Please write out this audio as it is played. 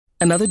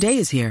Another day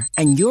is here,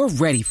 and you're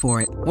ready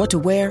for it. What to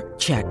wear?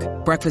 Check.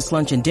 Breakfast,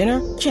 lunch, and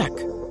dinner? Check.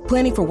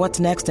 Planning for what's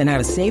next and how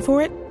to save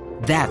for it?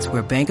 That's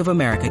where Bank of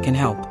America can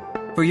help.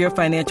 For your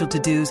financial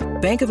to-dos,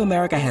 Bank of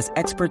America has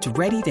experts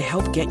ready to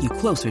help get you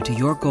closer to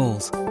your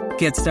goals.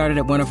 Get started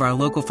at one of our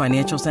local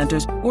financial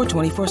centers or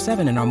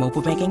 24/7 in our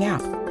mobile banking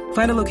app.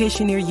 Find a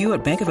location near you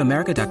at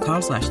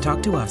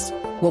bankofamerica.com/talktous.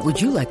 What would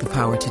you like the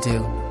power to do?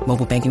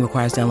 Mobile banking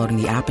requires downloading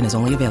the app and is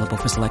only available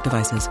for select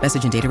devices.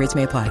 Message and data rates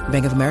may apply.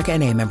 Bank of America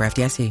N.A., member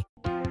FDIC.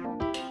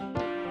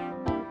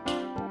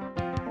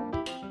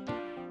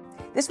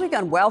 This week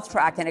on Wealth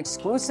Track, an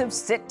exclusive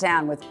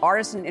sit-down with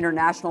Artisan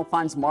International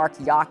Fund's Mark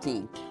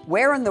Yockey.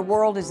 Where in the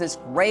world is this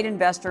great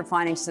investor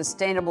finding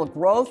sustainable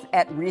growth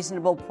at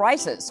reasonable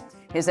prices?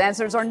 His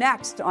answers are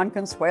next on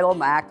Consuelo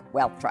Mack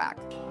Wealth Track.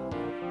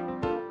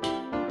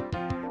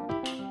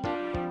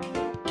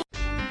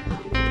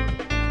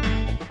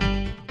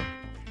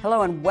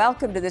 Hello and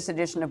welcome to this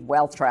edition of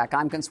Wealth Track.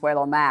 I'm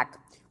Consuelo Mack.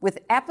 With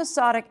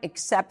episodic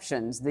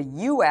exceptions, the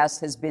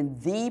U.S. has been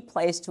the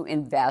place to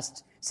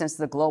invest since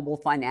the global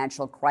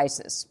financial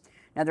crisis.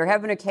 Now, there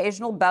have been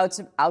occasional bouts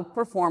of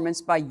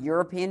outperformance by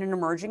European and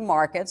emerging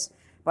markets,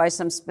 by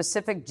some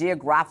specific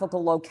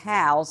geographical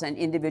locales and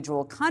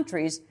individual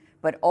countries,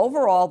 but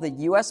overall, the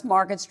U.S.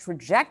 market's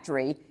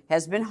trajectory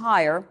has been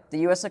higher, the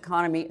U.S.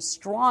 economy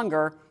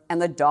stronger,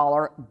 and the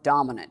dollar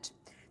dominant.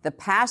 The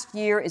past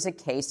year is a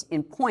case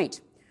in point.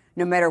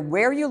 No matter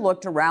where you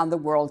looked around the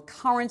world,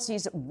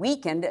 currencies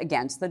weakened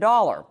against the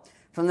dollar,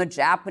 from the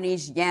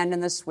Japanese yen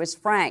and the Swiss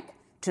franc,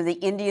 to the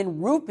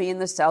Indian rupee and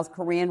the South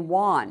Korean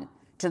won,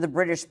 to the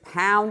British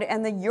pound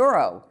and the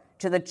euro,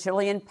 to the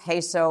Chilean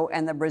peso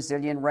and the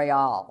Brazilian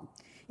real.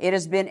 It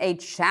has been a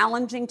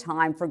challenging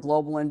time for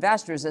global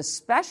investors,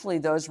 especially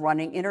those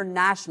running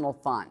international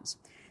funds.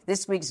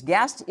 This week's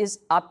guest is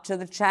up to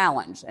the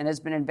challenge and has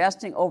been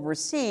investing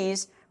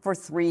overseas for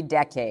 3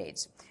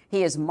 decades.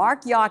 He is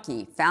Mark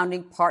Yockey,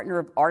 founding partner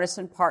of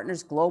Artisan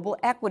Partners Global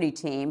Equity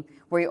Team,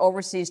 where he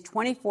oversees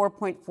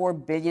 $24.4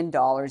 billion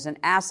in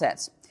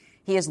assets.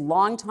 He is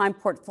longtime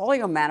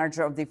portfolio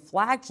manager of the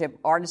flagship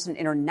Artisan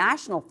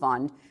International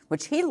Fund,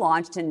 which he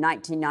launched in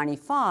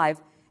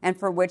 1995, and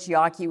for which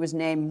Yockey was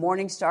named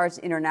Morningstar's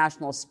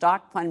International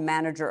Stock Fund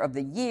Manager of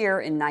the Year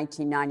in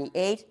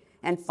 1998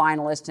 and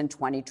finalist in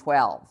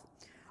 2012.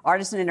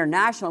 Artisan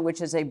International,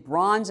 which is a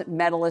bronze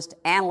medalist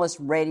analyst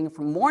rating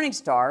from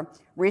Morningstar,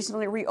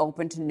 recently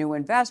reopened to new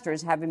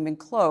investors, having been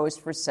closed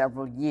for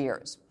several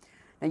years.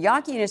 Now,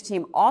 Yockey and his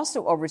team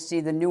also oversee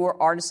the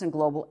newer Artisan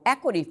Global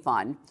Equity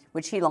Fund,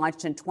 which he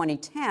launched in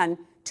 2010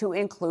 to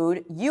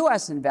include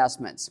U.S.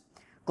 investments.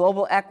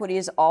 Global Equity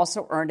has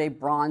also earned a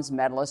bronze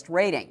medalist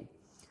rating.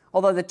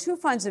 Although the two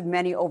funds have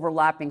many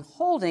overlapping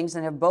holdings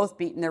and have both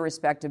beaten their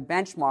respective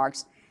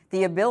benchmarks,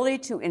 the ability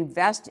to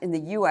invest in the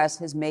U.S.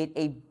 has made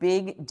a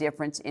big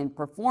difference in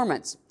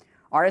performance.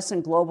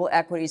 Artisan Global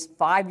Equity's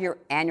 5-year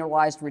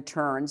annualized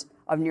returns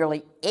of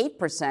nearly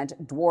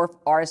 8% dwarf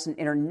Artisan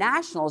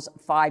International's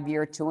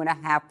 5-year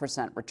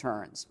 2.5%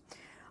 returns.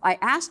 I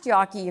asked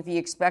Yockey if he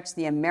expects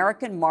the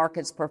American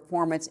market's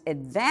performance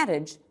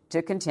advantage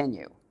to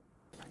continue.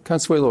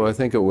 Consuelo, I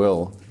think it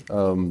will.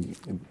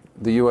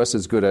 The U.S.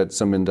 is good at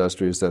some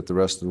industries that the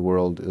rest of the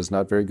world is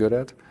not very good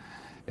at.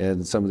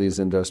 And some of these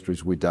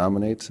industries we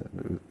dominate.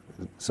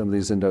 Some of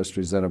these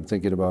industries that I'm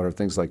thinking about are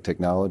things like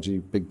technology,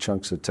 big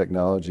chunks of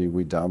technology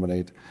we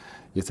dominate.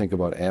 You think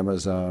about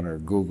Amazon or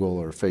Google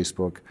or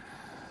Facebook.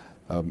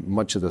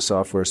 Much of the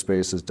software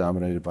space is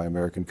dominated by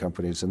American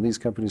companies, and these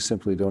companies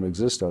simply don't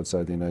exist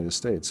outside the United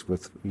States,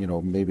 with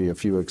maybe a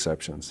few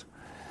exceptions.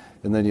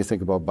 And then you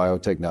think about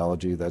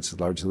biotechnology, that's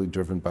largely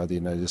driven by the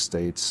United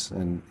States,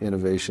 and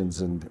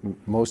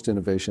most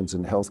innovations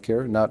in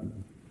healthcare,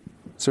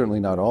 certainly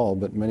not all,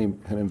 but many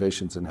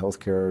innovations in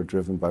healthcare are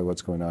driven by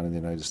what's going on in the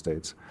United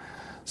States.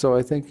 So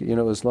I think,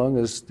 as long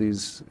as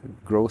these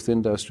growth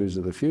industries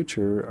of the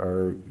future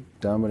are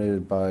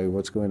dominated by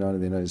what's going on in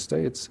the United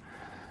States,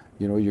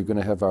 you're going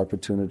to have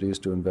opportunities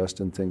to invest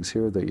in things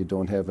here that you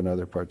don't have in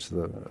other parts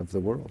of the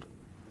world.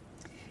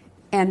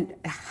 And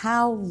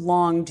how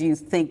long do you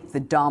think the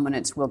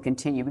dominance will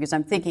continue? Because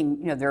I'm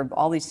thinking, there are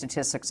all these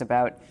statistics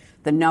about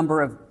the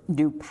number of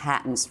new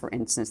patents, for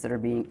instance, that are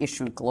being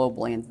issued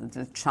globally, and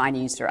the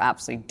Chinese are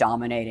absolutely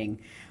dominating,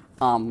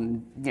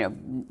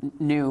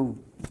 new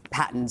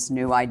patents,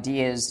 new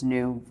ideas,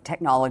 new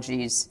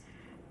technologies.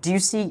 Do you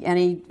see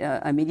any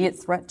immediate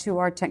threat to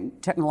our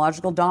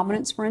technological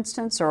dominance, for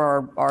instance,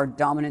 or our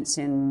dominance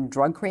in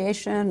drug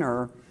creation,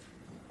 or?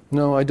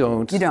 No, I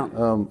don't. You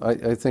don't?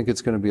 I think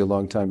it's going to be a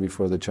long time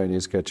before the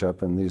Chinese catch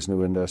up in these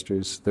new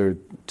industries. They're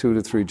 2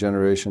 to 3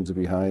 generations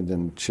behind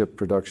in chip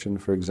production,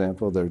 for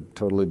example. They're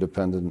totally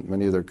dependent,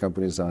 many of their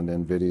companies, on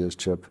NVIDIA's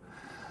chip.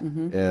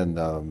 Mm-hmm. And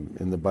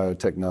in the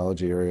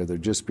biotechnology area, they're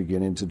just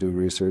beginning to do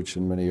research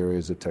in many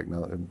areas of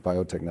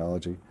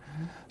biotechnology.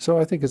 Mm-hmm. So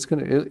I think it's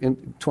going to,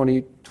 in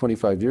 20,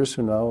 25 years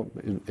from now,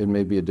 it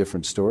may be a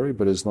different story,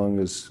 but as long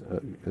as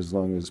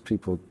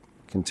people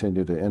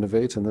continue to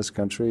innovate in this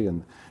country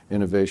and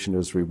innovation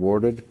is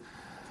rewarded.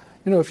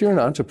 If you're an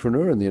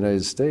entrepreneur in the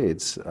United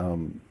States,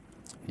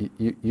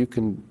 you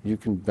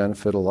can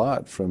benefit a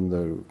lot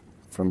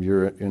from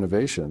your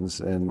innovations,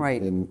 and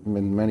Right.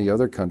 in many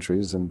other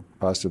countries, and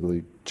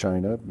possibly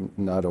China,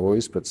 not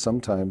always, but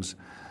sometimes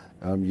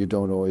you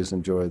don't always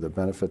enjoy the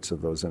benefits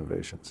of those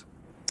innovations.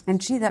 And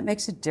gee, that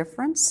makes a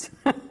difference.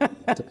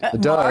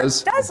 It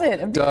does. Mark, does it?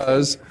 It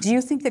does. Do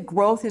you think that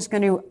growth is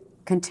going to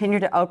continue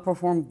to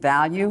outperform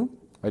value?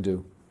 I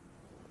do.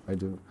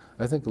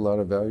 I think a lot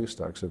of value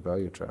stocks are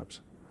value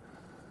traps,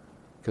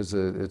 because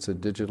it's a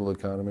digital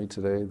economy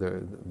today. There are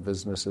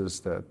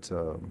businesses that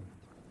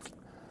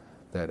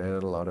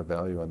added a lot of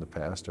value in the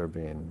past are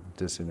being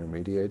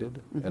disintermediated.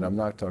 Mm-hmm. And I'm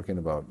not talking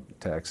about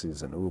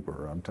taxis and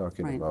Uber. I'm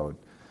talking Right. about,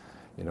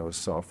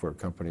 software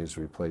companies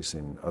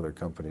replacing other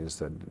companies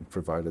that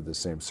provided the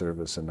same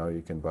service, and now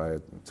you can buy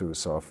it through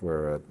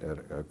software at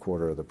a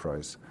quarter of the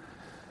price.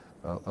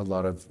 A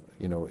lot of,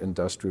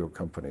 industrial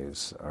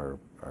companies are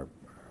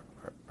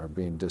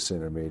being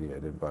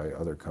disintermediated by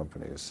other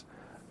companies.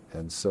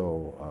 And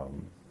so,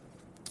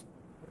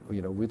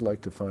 we'd like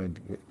to find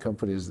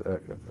companies.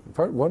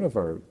 One of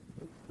our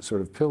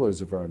sort of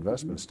pillars of our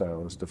investment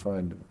style is to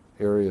find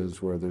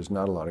areas where there's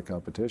not a lot of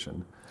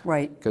competition.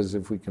 Right. Because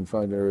if we can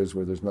find areas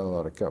where there's not a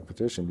lot of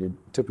competition, you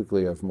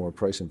typically have more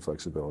pricing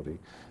flexibility,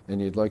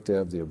 and you'd like to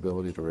have the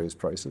ability to raise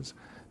prices.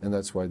 And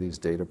that's why these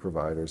data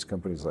providers,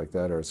 companies like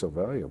that, are so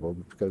valuable,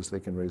 because they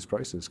can raise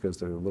prices because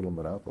they're little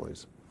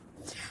monopolies.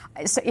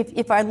 So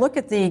if I look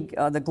at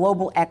the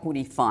global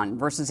equity fund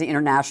versus the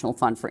international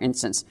fund, for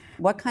instance,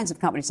 what kinds of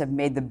companies have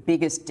made the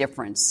biggest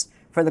difference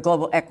for the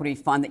global equity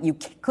fund that you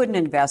couldn't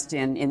invest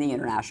in the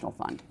international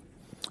fund?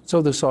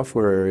 So the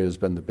software area has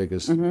been the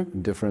biggest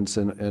difference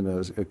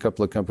in a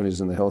couple of companies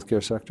in the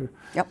healthcare sector.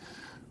 Yep.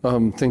 Things You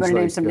want to like,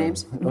 name some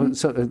names?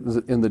 So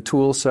in the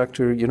tool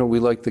sector, we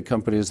like the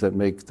companies that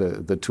make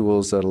the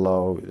tools that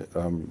allow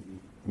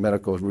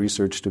medical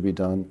research to be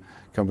done.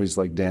 Companies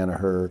like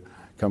Danaher,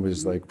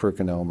 companies like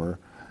PerkinElmer,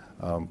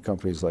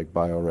 companies like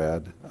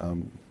Bio-Rad.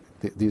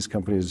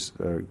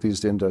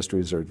 These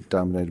industries are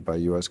dominated by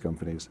U.S.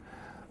 companies.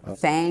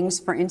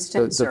 FANGs, for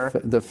instance?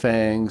 The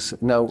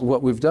FANGs. Now,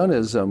 what we've done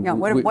is...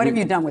 what have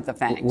you done with the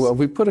FANGs? Well,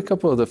 we put a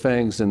couple of the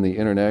FANGs in the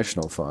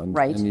international fund.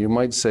 Right. And you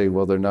might say,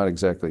 well, they're not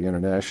exactly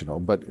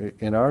international. But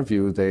in our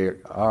view, they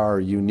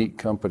are unique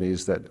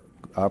companies that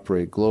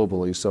operate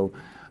globally. So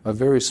a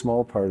very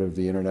small part of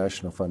the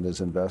international fund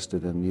is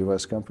invested in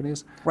U.S.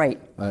 companies. Right.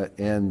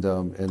 And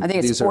I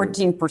think it's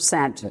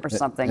 14% or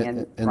something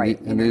in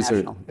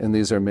international.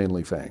 These are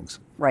mainly FANGs.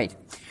 Right.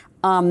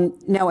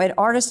 Now, at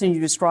Artisan,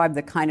 you describe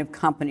the kind of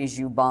companies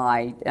you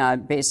buy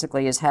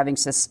basically as having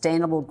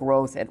sustainable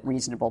growth at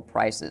reasonable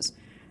prices.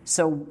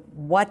 So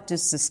what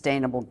does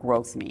sustainable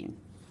growth mean?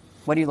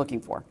 What are you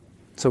looking for?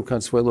 So,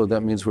 Consuelo,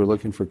 that means we're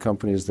looking for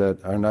companies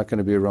that are not going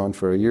to be around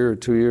for a year or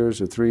 2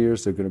 years or 3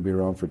 years. They're going to be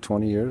around for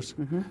 20 years.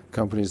 Mm-hmm.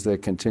 Companies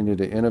that continue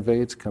to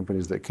innovate,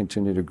 companies that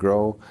continue to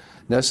grow.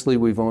 Nestle,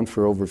 we've owned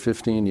for over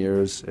 15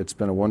 years. It's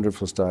been a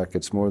wonderful stock.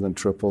 It's more than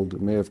tripled.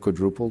 It may have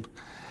quadrupled.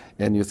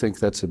 And you think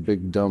that's a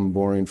big, dumb,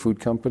 boring food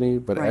company,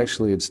 but right.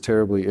 Actually it's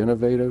terribly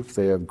innovative.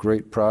 They have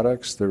great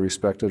products. They're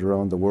respected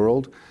around the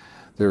world.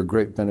 They're a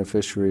great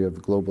beneficiary of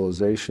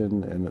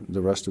globalization and the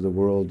rest of the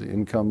world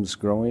income's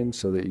growing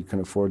so that you can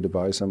afford to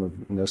buy some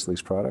of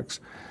Nestle's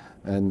products.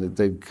 And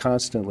they've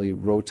constantly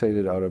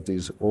rotated out of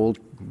these old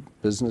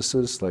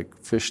businesses like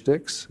fish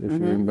sticks, if you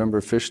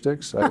remember fish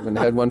sticks. I haven't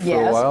had one for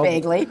a while. Yes,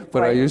 vaguely.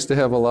 But I used to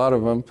have a lot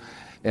of them.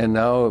 And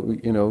now,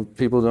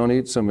 people don't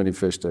eat so many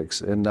fish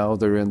sticks. And now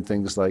they're in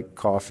things like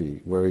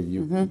coffee, where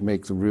you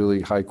make the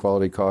really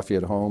high-quality coffee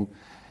at home.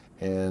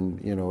 And,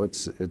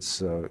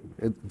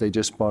 they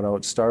just bought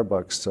out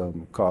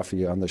Starbucks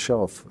coffee on the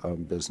shelf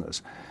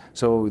business.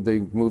 So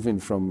they're moving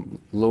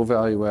from low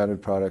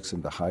value-added products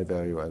into high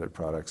value-added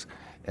products.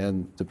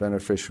 And the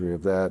beneficiary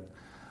of that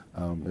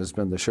has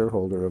been the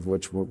shareholder, of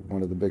which we're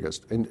one of the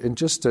biggest. And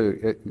just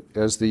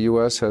as the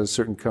U.S. has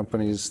certain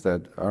companies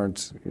that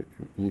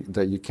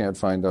you can't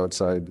find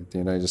outside the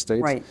United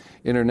States, right.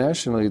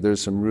 Internationally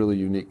there's some really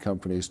unique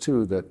companies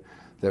too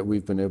that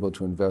we've been able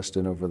to invest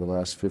in over the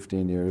last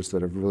 15 years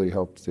that have really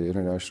helped the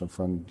international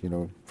fund,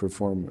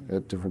 perform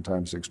at different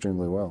times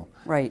extremely well.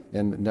 Right.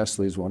 And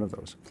Nestle is one of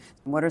those.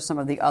 What are some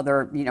of the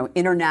other,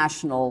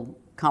 international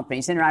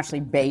companies,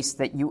 internationally based,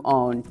 that you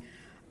own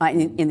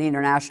in the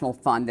international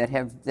fund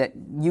that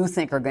you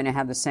think are going to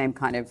have the same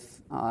kind of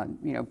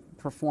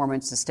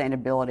performance,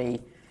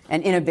 sustainability,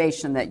 and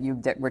innovation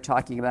that we're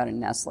talking about in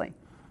Nestle?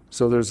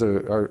 So there's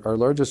our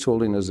largest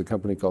holding is a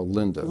company called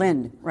Linde.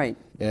 Linde, right.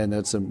 And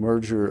it's a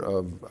merger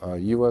of a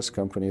U.S.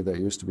 company that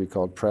used to be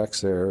called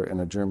Praxair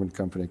and a German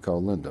company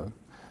called Linde.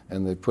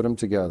 And they put them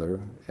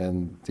together,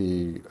 and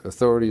the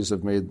authorities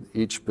have made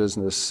each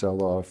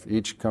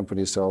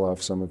company sell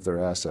off some of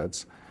their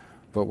assets.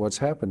 But what's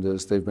happened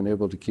is they've been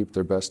able to keep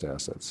their best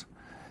assets.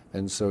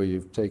 And so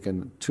you've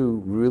taken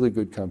two really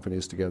good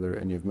companies together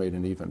and you've made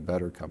an even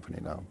better company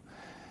now.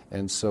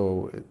 And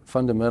so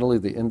fundamentally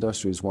the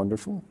industry is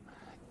wonderful.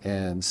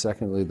 And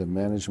secondly, the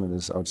management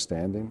is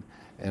outstanding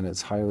and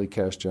it's highly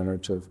cash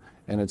generative.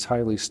 and it's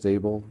highly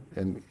stable.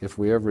 And if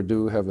we ever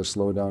do have a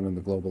slowdown in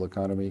the global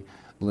economy,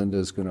 Linde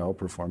is going to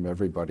outperform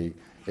everybody.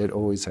 It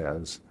always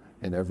has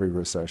in every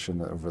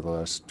recession over the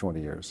last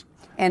 20 years.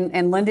 And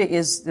Linde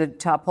is the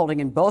top holding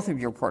in both of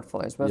your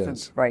portfolios, both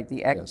yes. of, right,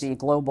 the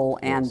global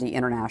and yes. the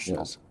international,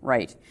 yes.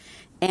 right?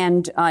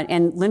 And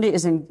Linde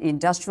is in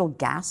industrial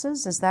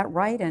gases, is that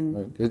right?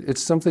 And right.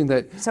 It's something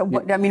that. So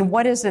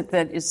what is it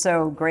that is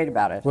so great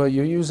about it? Well,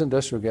 you use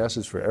industrial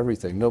gases for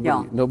everything.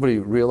 Nobody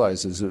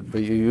realizes it,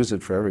 but you use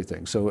it for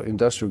everything. So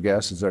industrial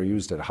gases are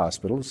used at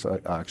hospitals,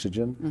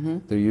 oxygen. Mm-hmm.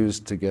 They're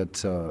used to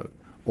get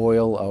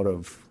oil out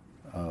of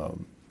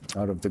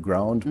the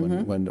ground.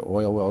 Mm-hmm. When the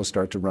oil wells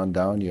start to run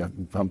down, you have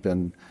to pump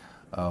in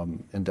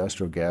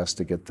industrial gas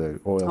to get the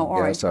oil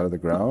and gas out of the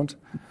ground.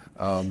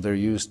 They're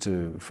used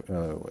to,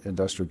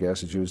 industrial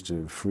gas is used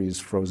to freeze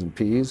frozen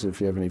peas, if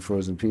you have any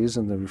frozen peas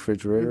in the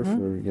refrigerator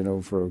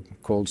mm-hmm. for a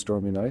cold,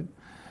 stormy night.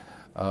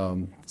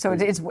 So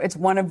it's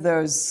one of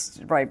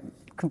those, right,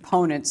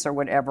 components or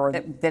whatever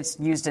that's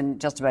used in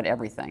just about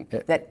everything,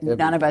 that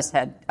none of us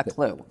had a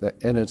clue.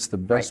 And it's the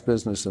best right.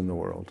 business in the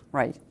world.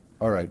 Right.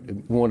 All right,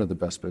 one of the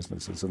best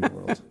businesses in the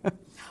world. All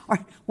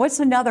right.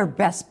 What's another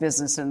best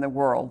business in the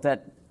world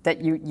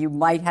that you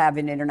might have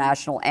in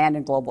international and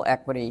in global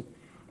equity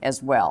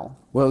as well?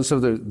 Well, so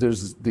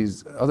there's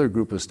these other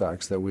group of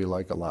stocks that we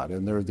like a lot,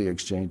 and they're the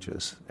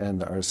exchanges.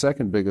 And our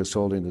second biggest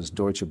holding is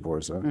Deutsche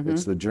Börse. Mm-hmm.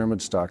 It's the German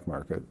stock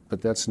market,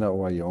 but that's not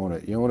why you own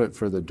it. You own it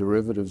for the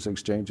derivatives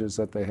exchanges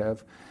that they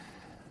have.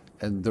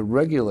 And the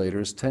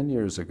regulators 10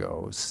 years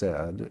ago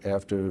said,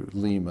 after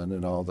Lehman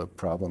and all the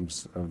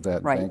problems of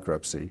that right.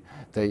 bankruptcy,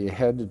 that you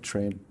had to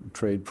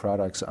trade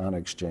products on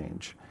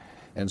exchange.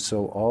 And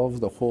so all of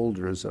the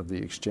holders of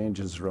the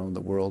exchanges around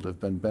the world have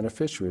been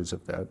beneficiaries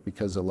of that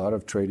because a lot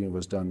of trading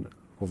was done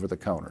over the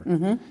counter.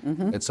 Mm-hmm,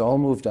 mm-hmm. It's all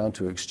moved down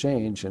to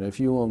exchange, and if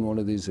you own one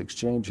of these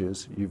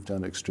exchanges, you've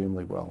done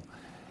extremely well.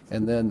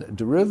 And then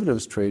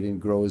derivatives trading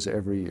grows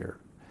every year.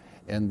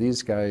 And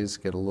these guys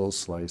get a little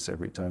slice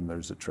every time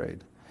there's a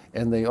trade.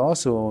 And they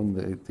also own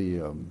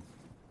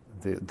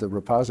the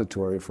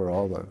repository for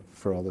all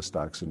the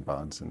stocks and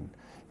bonds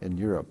in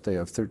Europe. They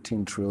have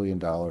 $13 trillion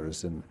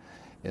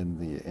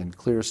in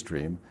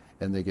Clearstream,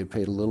 and they get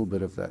paid a little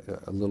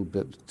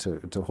bit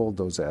to hold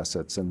those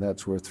assets, and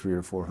that's worth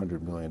 $300 or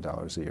 $400 million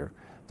a year.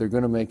 They're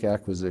going to make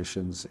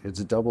acquisitions.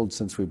 It's doubled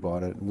since we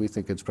bought it, and we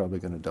think it's probably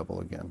going to double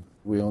again.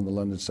 We own the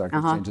London Stock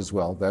Exchange as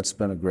well. That's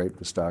been a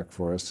great stock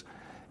for us,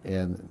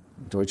 and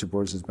Deutsche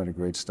Börse has been a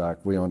great stock.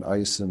 We own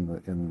ICE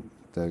in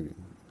the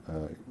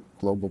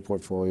global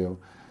portfolio,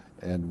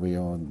 and we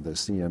own the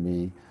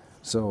CME.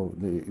 So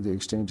the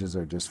exchanges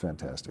are just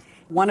fantastic.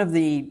 One of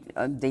the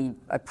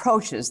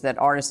approaches that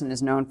Artisan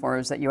is known for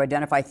is that you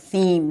identify big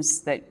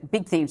themes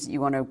that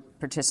you want to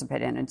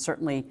participate in, and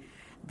certainly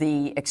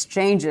the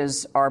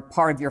exchanges are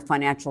part of your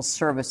financial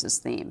services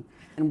theme.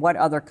 And what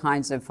other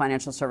kinds of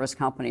financial service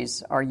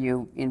companies are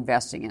you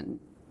investing in?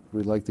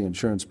 We like the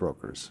insurance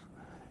brokers,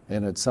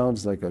 and it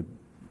sounds like a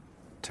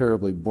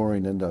terribly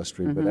boring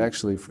industry, mm-hmm. but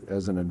actually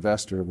as an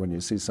investor, when you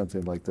see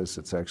something like this,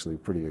 it's actually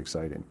pretty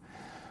exciting.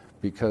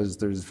 Because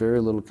there's very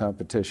little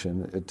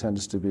competition. It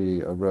tends to be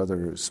a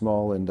rather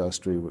small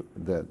industry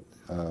that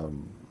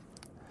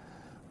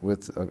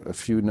with a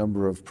few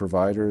number of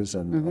providers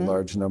and mm-hmm. a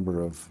large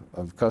number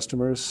of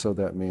customers. So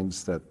that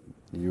means that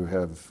you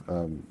have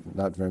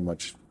not very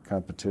much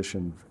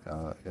competition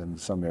in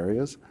some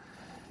areas.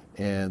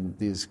 And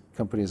these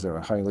companies are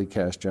highly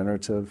cash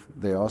generative.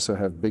 They also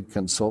have big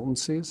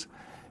consultancies.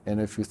 And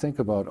if you think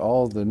about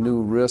all the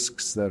new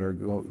risks that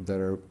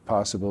are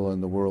possible in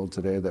the world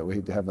today that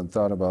we haven't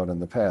thought about in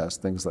the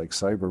past, things like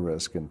cyber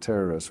risk and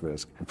terrorist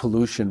risk,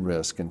 pollution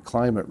risk and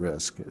climate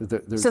risk.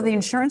 So the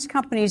insurance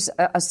companies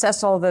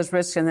assess all of those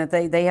risks, and that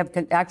they have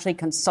actually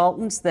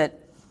consultants that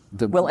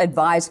will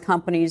advise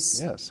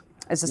companies yes.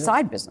 as a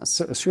side business.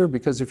 So, sure,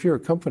 because if you're a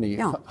company,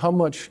 how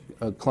much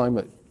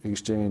climate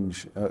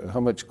exchange, how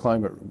much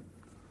climate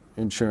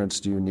insurance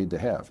do you need to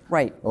have?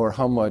 Right. Or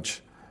how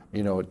much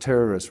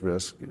terrorist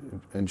risk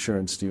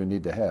insurance do you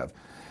need to have?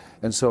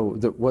 And so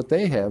what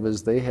they have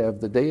is they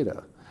have the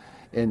data.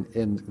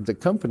 And the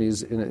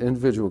companies, an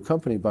individual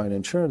company buying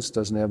insurance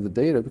doesn't have the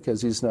data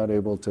because he's not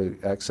able to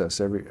access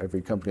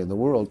every company in the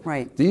world.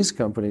 Right. These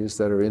companies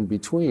that are in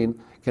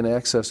between can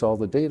access all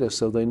the data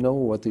so they know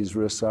what these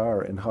risks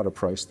are and how to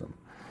price them.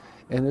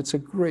 And it's a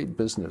great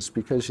business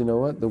because you know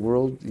what? The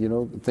world,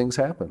 things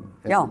happen.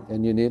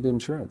 And you need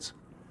insurance.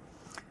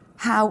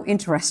 How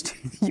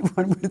interesting,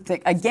 one would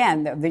think.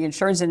 Again, the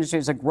insurance industry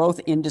is a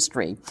growth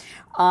industry.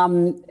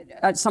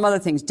 Some other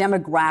things,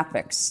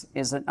 demographics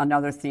is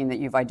another theme that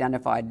you've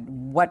identified.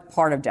 What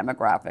part of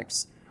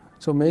demographics?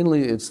 So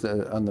mainly it's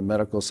on the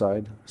medical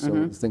side. So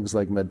mm-hmm. things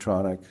like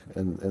Medtronic,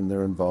 and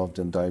they're involved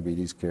in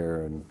diabetes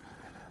care, and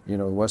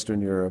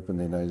Western Europe and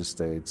the United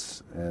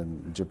States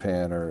and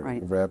Japan are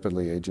right.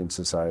 rapidly aging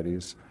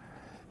societies.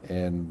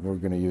 And we're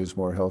going to use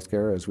more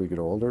healthcare as we get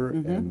older.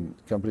 Mm-hmm.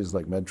 And companies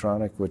like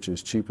Medtronic, which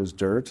is cheap as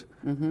dirt,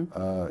 mm-hmm.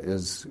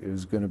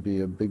 Is going to be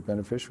a big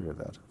beneficiary of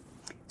that.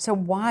 So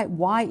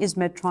why is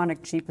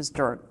Medtronic cheap as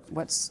dirt?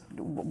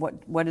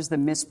 What is the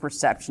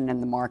misperception in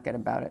the market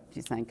about it, do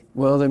you think?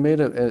 Well, they made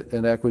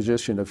an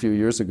acquisition a few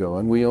years ago,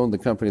 and we owned the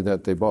company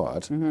that they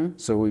bought,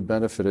 so we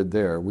benefited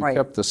there. We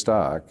kept the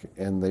stock,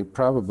 and they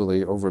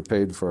probably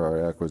overpaid for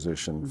our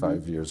acquisition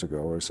 5 years ago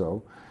or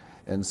so.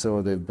 And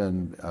so they've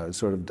been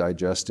sort of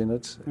digesting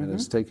it, and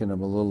it's taken them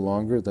a little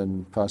longer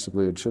than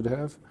possibly it should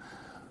have.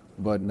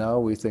 But now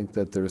we think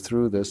that they're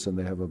through this, and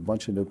they have a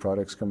bunch of new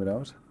products coming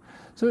out.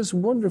 So there's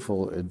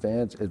wonderful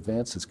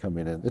advances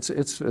coming in.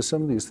 It's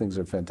some of these things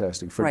are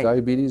fantastic. For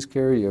diabetes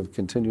care, you have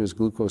continuous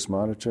glucose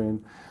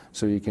monitoring,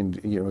 so you can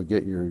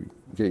get your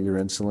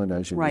insulin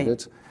as you need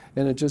it,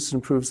 and it just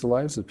improves the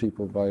lives of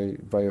people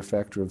by a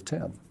factor of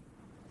 10.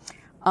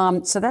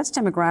 So that's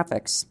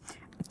demographics.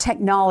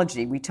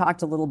 Technology, we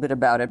talked a little bit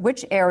about it.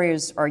 Which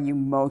areas are you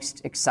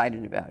most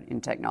excited about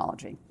in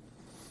technology?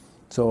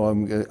 So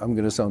I'm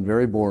going to sound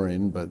very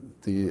boring, but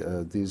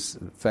these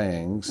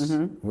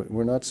FANGs,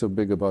 we're not so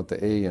big about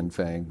the A in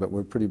FANG, but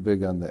we're pretty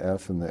big on the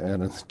F and the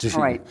N and the G.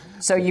 All right.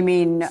 So you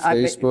mean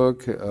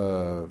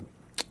Facebook?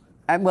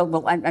 I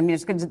mean,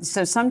 it's good.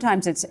 So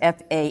sometimes it's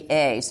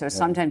FAA. So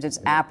sometimes it's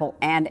Apple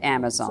and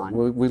Amazon.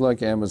 So we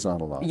like Amazon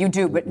a lot. You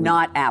do, but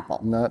not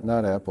Apple.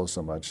 Not Apple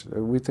so much.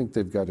 We think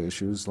they've got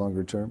issues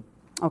longer term.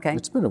 Okay.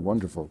 It's been a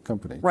wonderful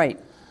company. Right.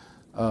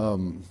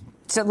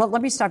 So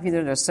let me stop you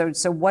there.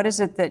 So what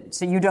is it that,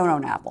 so you don't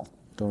own Apple?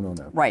 Don't own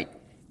Apple. Right.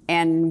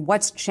 And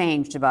what's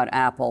changed about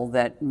Apple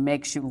that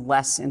makes you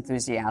less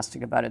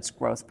enthusiastic about its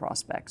growth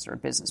prospects or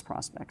business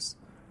prospects?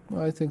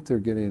 Well, I think they're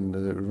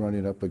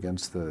running up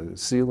against the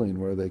ceiling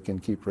where they can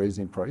keep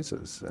raising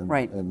prices. And,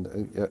 right.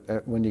 And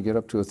when you get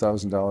up to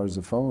 $1,000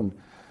 a phone,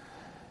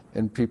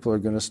 and people are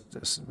going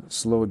to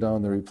slow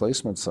down the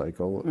replacement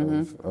cycle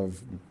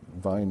of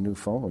buying new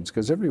phones,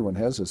 because everyone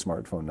has a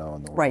smartphone now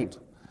in the world. Right.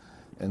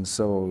 And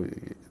so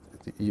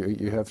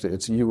you have to.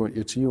 It's you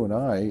and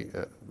I.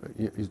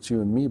 It's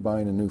you and me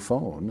buying a new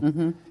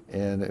phone.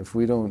 And if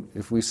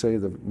we say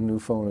the new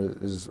phone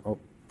is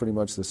pretty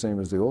much the same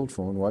as the old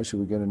phone, why should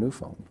we get a new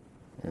phone?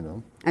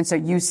 And so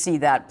you see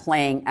that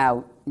playing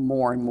out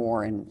more and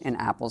more in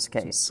Apple's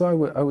case. So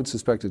I would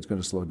suspect it's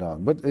going to slow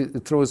down, but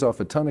it throws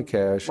off a ton of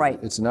cash. Right.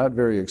 It's not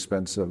very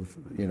expensive.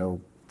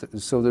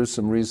 So there's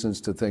some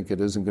reasons to think it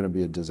isn't going to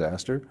be a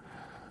disaster.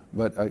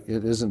 But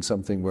it isn't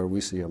something where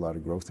we see a lot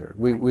of growth there.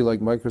 We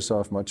like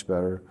Microsoft much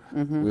better.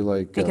 We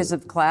like because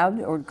of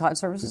cloud or cloud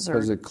services,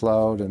 because of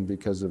cloud, and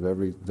because of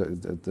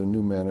the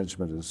new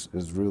management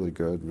is really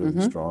good,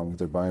 really strong.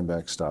 They're buying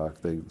back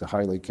stock. They're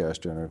highly cash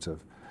generative.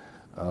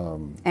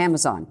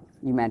 Amazon,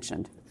 you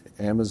mentioned.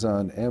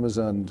 Amazon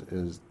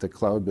is the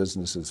cloud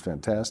business is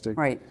fantastic.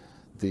 Right.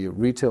 The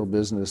retail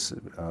business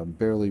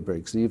barely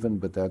breaks even,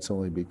 but that's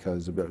only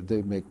because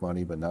they make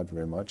money, but not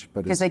very much.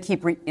 But because they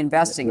keep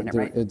investing in it,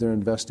 right? They're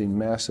investing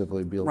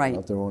massively, building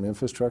out their own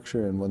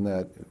infrastructure, and when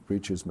that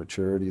reaches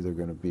maturity, they're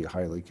going to be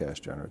highly cash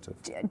generative.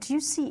 Do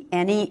you see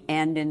any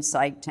end in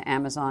sight to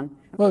Amazon?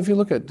 Well, if you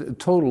look at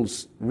total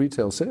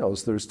retail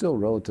sales, there's still a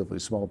relatively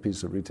small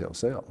piece of retail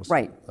sales.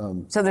 Right.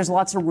 So there's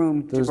lots of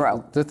room to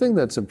grow. The thing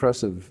that's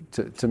impressive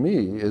to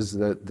me is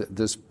that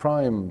this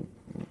Prime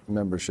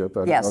membership.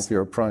 I don't know if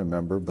you're a Prime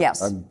member,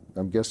 but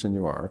I'm guessing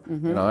you are,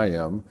 and I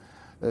am.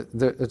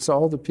 It's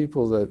all the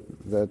people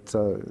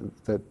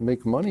that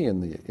make money in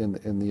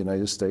the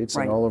United States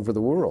and all over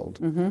the world.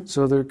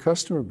 So their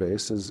customer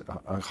base is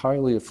a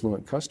highly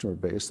affluent customer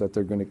base that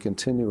they're going to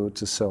continue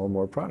to sell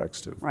more products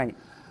to. Right.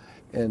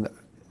 And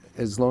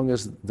as long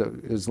as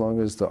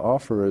the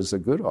offer is a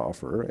good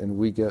offer, and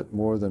we get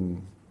more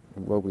than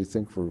what we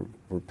think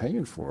we're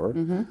paying for,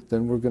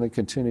 then we're going to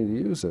continue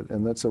to use it.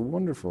 And that's a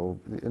wonderful,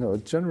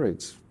 it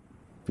generates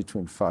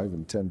between 5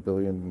 and 10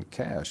 billion in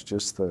cash,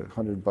 just the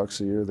 $100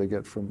 a year they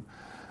get from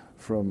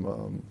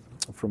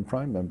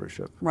Prime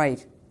membership.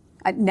 Right.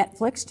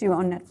 Netflix, do you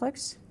own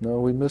Netflix? No,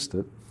 we missed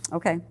it.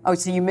 Okay. Oh,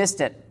 so you missed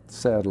it.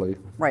 Sadly.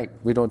 Right.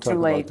 We don't talk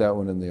about that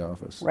one in the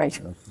office. Right.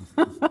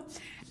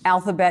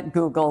 Alphabet,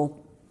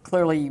 Google,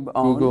 clearly you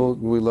own. Google,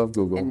 we love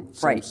Google.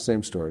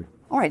 Same story.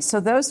 All right, so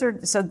those are,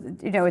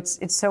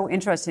 it's so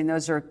interesting.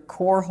 Those are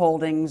core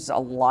holdings. A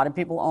lot of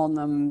people own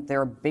them.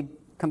 They're a big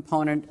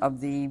component of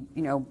the,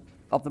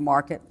 of the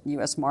market,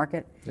 U.S.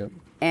 market. Yep.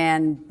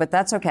 But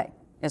that's okay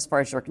as far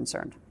as you're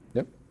concerned.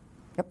 Yep.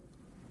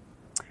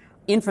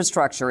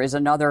 Infrastructure is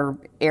another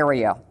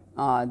area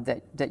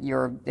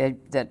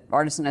that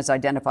Artisan has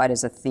identified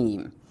as a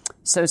theme.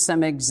 So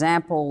some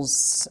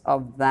examples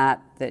of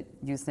that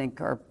you think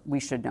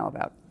we should know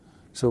about.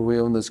 So we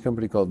own this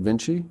company called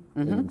Vinci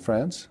in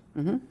France,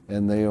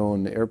 and they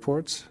own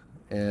airports,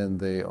 and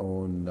they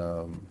own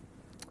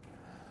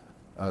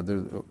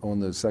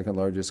the second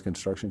largest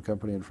construction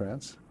company in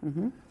France,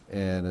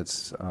 and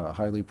it's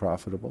highly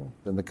profitable.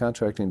 And the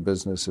contracting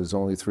business is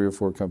only 3 or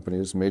 4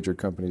 companies, major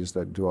companies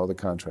that do all the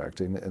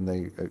contracting, and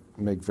they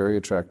make very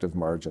attractive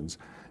margins.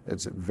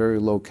 It's a very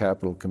low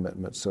capital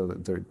commitment, so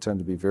that they tend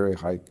to be very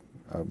high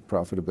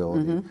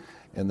profitability.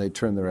 And they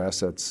turn their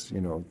assets,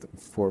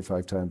 4 or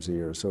 5 times a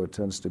year, so it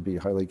tends to be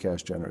highly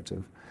cash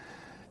generative.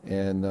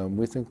 And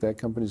we think that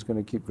company is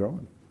going to keep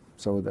growing.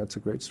 So that's a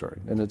great story,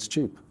 and it's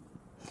cheap.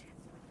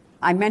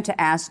 I meant to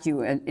ask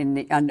you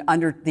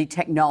under the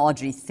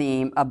technology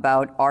theme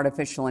about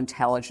artificial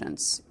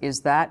intelligence.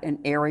 Is that an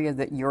area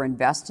that you're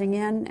investing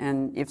in,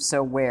 and if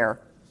so,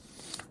 where?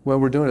 Well,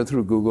 we're doing it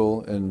through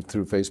Google and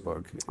through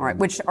Facebook. All right,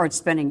 which are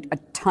spending a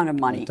ton of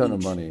money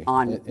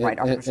on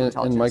artificial intelligence.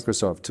 And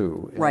Microsoft,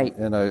 too. Right.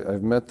 And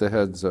I've met the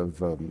heads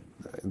of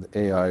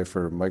AI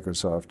for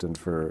Microsoft and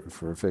for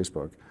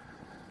Facebook.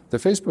 The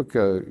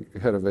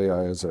Facebook head of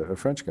AI is a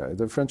French guy.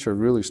 The French are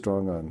really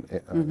strong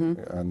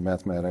on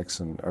mathematics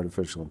and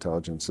artificial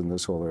intelligence in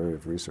this whole area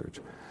of research.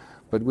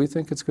 But we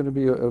think it's going to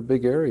be a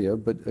big area,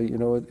 but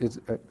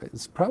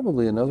it's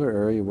probably another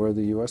area where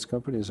the U.S.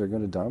 companies are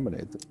going to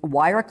dominate.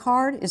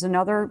 Wirecard is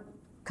another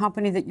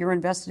company that you're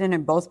invested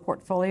in both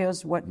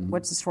portfolios.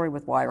 What's the story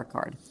with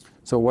Wirecard?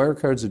 So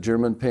Wirecard's a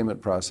German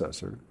payment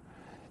processor,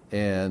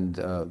 and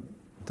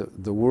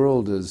the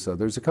world is,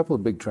 there's a couple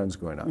of big trends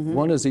going on.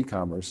 One is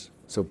e-commerce,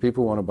 so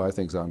people want to buy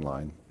things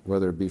online,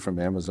 whether it be from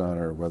Amazon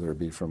or whether it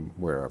be from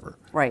wherever.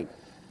 Right.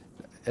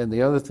 And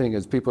the other thing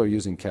is people are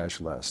using cash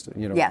less.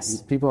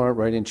 Yes. People aren't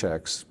writing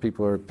checks.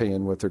 People are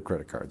paying with their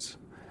credit cards.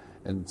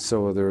 And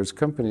so there's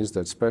companies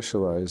that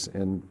specialize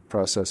in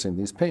processing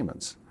these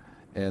payments.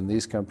 And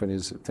these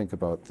companies think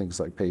about things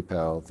like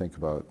PayPal, think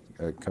about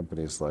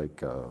companies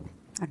like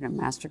I don't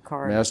know,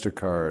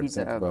 MasterCard,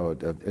 Visa. Think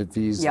about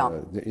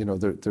Visa.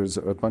 Yeah. There's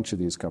a bunch of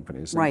these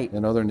companies. Right.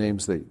 And other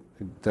names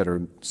that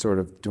are sort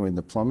of doing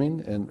the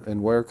plumbing. And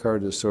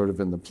Wirecard is sort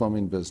of in the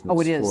plumbing business. Oh,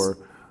 it is.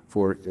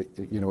 For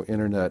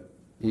internet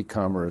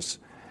e-commerce.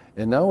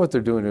 And now what they're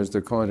doing is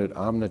they're calling it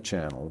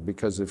omnichannel,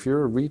 because if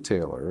you're a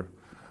retailer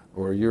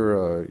or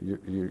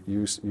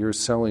you're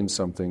selling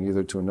something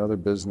either to another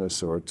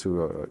business or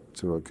to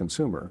a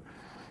consumer,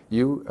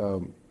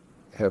 you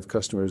have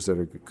customers that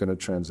are going to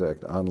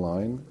transact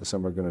online.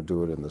 Some are going to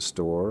do it in the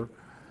store.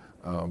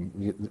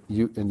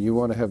 You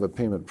want to have a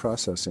payment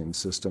processing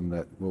system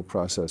that will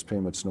process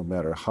payments no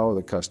matter how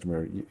the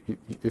customer.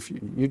 If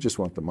you just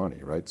want the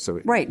money, right?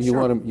 So right, you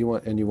sure.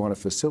 want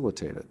to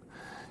facilitate it.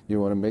 You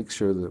want to make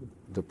sure that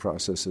the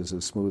process is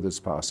as smooth as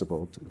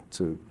possible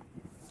to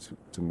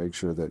make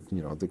sure that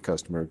the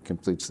customer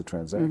completes the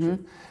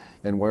transaction.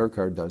 And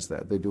Wirecard does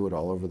that. They do it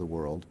all over the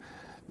world.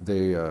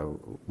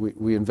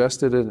 We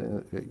invested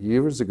in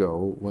years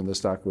ago when the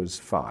stock was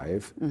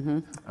 5.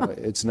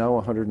 It's now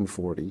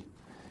 140,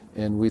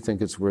 and we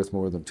think it's worth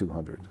more than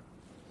 200.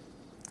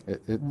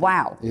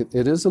 Wow.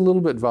 It is a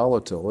little bit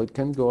volatile. It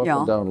can go up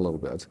and down a little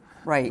bit.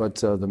 Right. But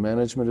the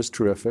management is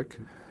terrific.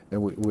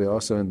 And we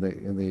also, in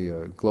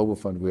the Global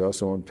Fund, we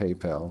also own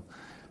PayPal.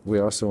 We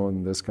also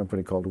own this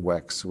company called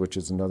WEX, which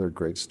is another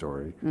great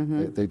story.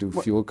 They do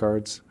fuel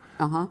cards.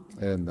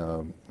 And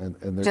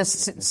they're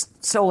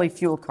just solely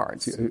fuel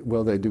cards.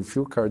 Well, they do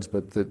fuel cards,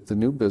 but the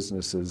new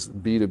business is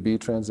B2B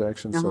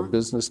transactions, so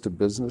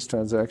business-to-business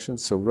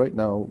transactions. So right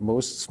now,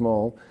 most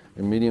small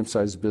and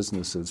medium-sized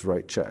businesses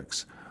write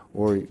checks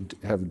or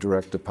have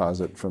direct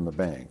deposit from the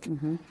bank.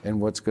 And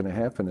what's going to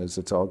happen is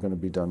it's all going to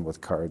be done with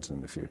cards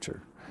in the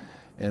future.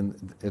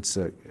 And it's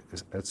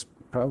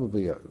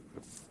probably a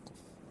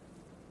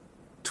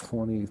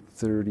 20,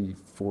 30,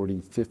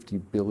 40, 50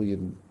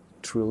 billion,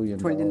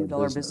 trillion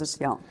dollar business.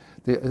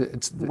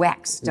 It's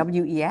WEX,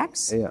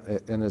 W-E-X? Yeah,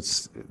 and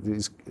it's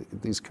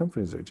these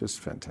companies are just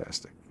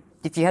fantastic.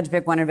 If you had to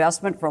pick one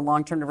investment for a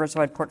long-term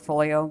diversified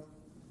portfolio,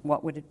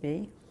 what would it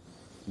be?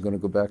 I'm going to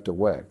go back to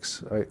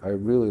WEX. I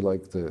really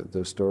like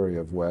the story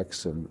of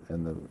WEX and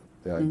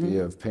the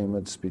idea of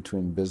payments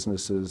between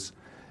businesses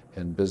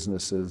and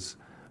businesses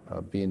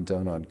being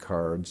done on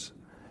cards.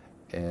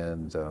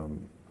 And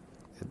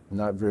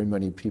not very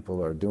many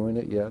people are doing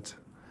it yet.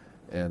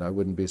 And I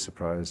wouldn't be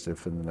surprised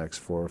if in the next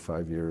 4 or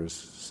 5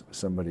 years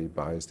somebody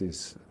buys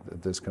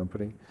this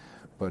company.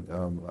 But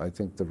I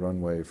think the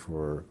runway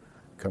for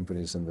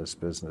companies in this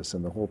business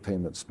and the whole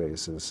payment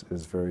space is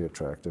very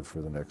attractive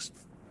for the next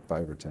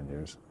 5 or 10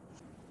 years.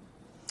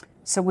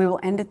 So we will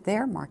end it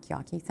there, Mark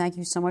Yockey. Thank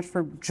you so much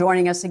for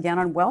joining us again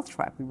on Wealth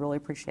Track. We really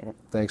appreciate it.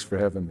 Thanks for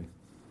having me.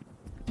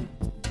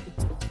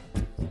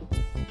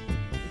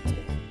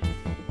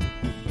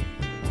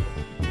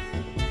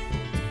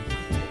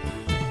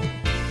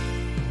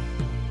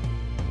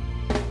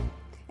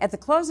 At the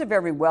close of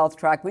every Wealth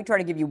Track, we try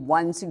to give you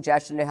one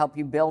suggestion to help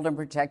you build and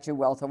protect your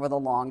wealth over the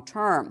long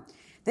term.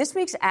 This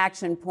week's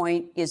action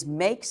point is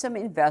make some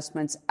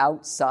investments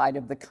outside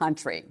of the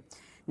country.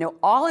 Now,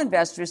 all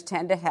investors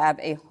tend to have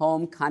a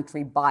home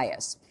country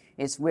bias.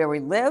 It's where we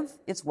live,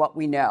 it's what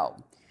we know.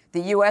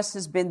 The U.S.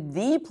 has been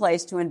the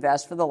place to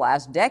invest for the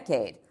last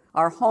decade.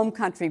 Our home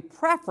country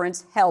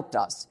preference helped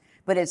us,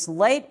 but it's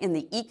late in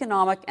the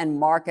economic and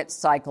market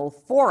cycle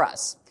for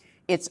us.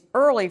 It's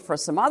early for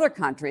some other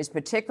countries,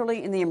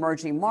 particularly in the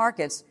emerging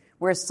markets,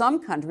 where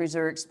some countries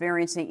are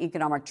experiencing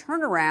economic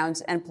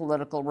turnarounds and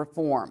political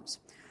reforms.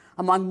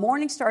 Among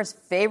Morningstar's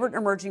favorite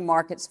emerging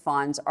markets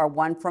funds are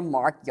one from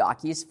Mark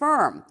Yockey's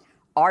firm.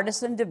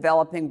 Artisan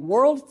Developing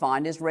World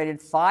Fund is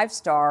rated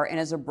 5-star and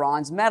is a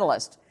bronze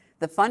medalist.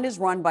 The fund is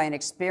run by an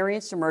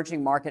experienced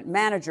emerging market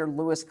manager,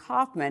 Lewis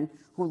Kaufman,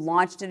 who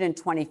launched it in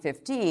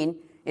 2015.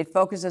 It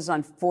focuses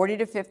on 40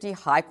 to 50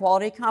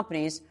 high-quality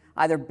companies,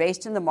 either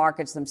based in the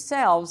markets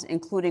themselves,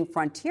 including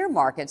frontier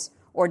markets,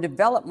 or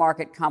developed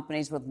market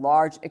companies with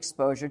large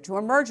exposure to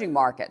emerging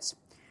markets.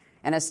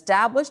 An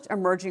established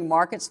emerging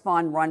markets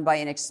fund run by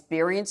an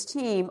experienced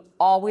team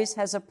always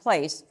has a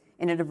place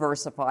in a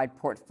diversified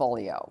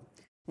portfolio.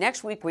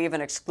 Next week, we have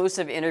an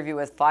exclusive interview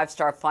with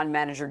five-star fund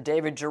manager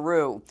David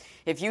Giroux.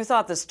 If you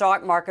thought the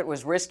stock market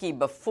was risky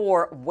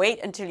before, wait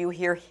until you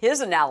hear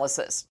his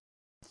analysis.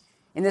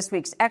 In this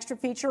week's extra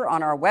feature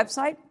on our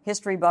website,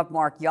 history buff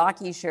Mark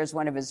Yockey shares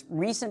one of his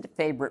recent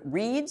favorite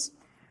reads.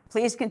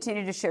 Please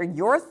continue to share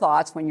your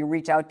thoughts when you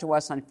reach out to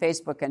us on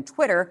Facebook and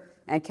Twitter,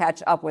 and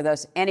catch up with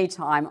us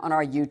anytime on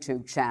our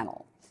YouTube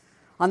channel.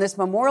 On this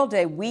Memorial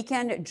Day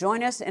weekend,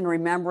 join us in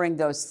remembering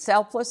those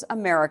selfless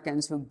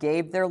Americans who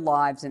gave their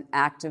lives in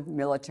active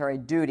military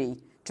duty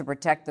to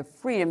protect the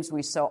freedoms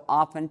we so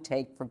often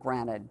take for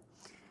granted.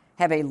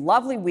 Have a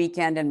lovely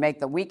weekend and make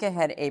the week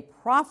ahead a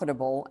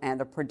profitable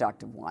and a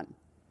productive one.